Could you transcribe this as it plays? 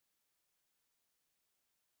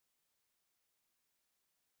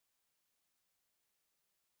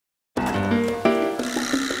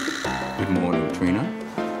Good morning, Trina.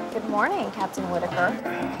 Good morning, Captain Whitaker.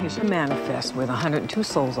 Here's your manifest with 102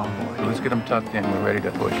 souls on board. Let's get them tucked in. We're ready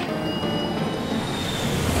to push.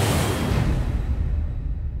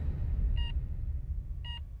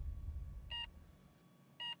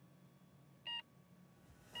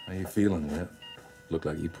 How you feeling, Whit? Looked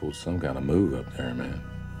like you pulled some kind of move up there, man.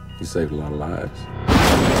 You saved a lot of lives.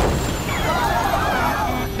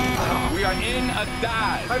 We are in a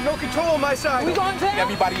dive. I have no control on my side. We going down?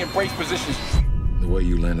 Everybody embrace positions. The way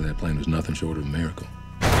you landed that plane was nothing short of a miracle.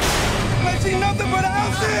 I see nothing but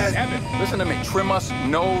houses. Evan, listen to me. Trim us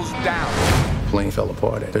nose down. Plane fell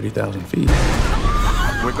apart at 30,000 feet.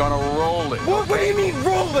 We're gonna roll it. What do you mean,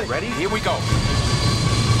 roll it? Ready? Here we go.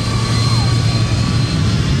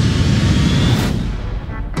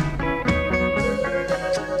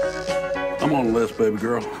 I'm on the list, baby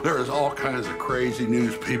girl. There is all kinds of crazy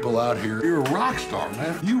news people out here. You're a rock star,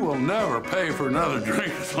 man. You will never pay for another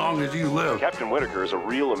drink as long as you live. Captain Whitaker is a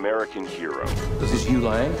real American hero. This is Hugh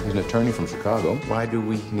Lang. He's an attorney from Chicago. Why do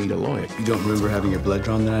we need a lawyer? You don't remember having your blood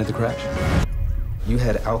drawn the night of the crash? You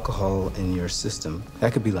had alcohol in your system.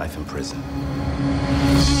 That could be life in prison.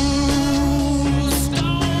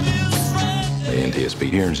 The NTSB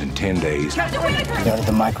hearings in 10 days. You're under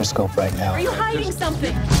the microscope right now. Are you hiding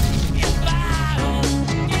something?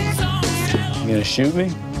 You gonna shoot me?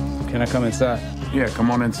 Can I come inside? Yeah, come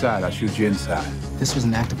on inside. I'll shoot you inside. This was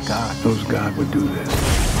an act of God. Those God would do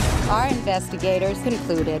this. Our investigators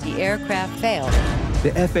concluded the aircraft failed.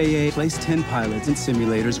 The FAA placed 10 pilots in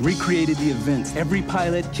simulators, recreated the events. Every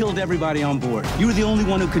pilot killed everybody on board. You were the only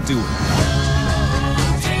one who could do it.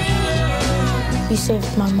 You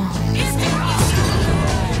saved my mom.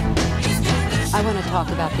 I want to talk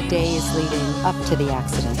about the days leading up to the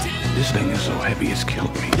accident. This thing is so heavy it's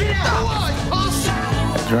killed me.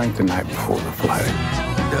 I drank the night before the flight.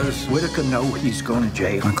 Does Whitaker know he's going to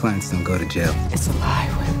jail? My clients don't go to jail. It's alive,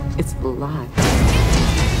 Whit. It's alive.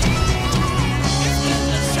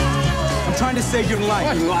 I'm trying to save your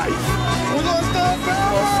life. We're gonna stop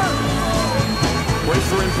Brace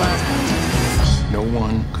for impact. No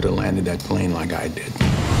one could have landed that plane like I did.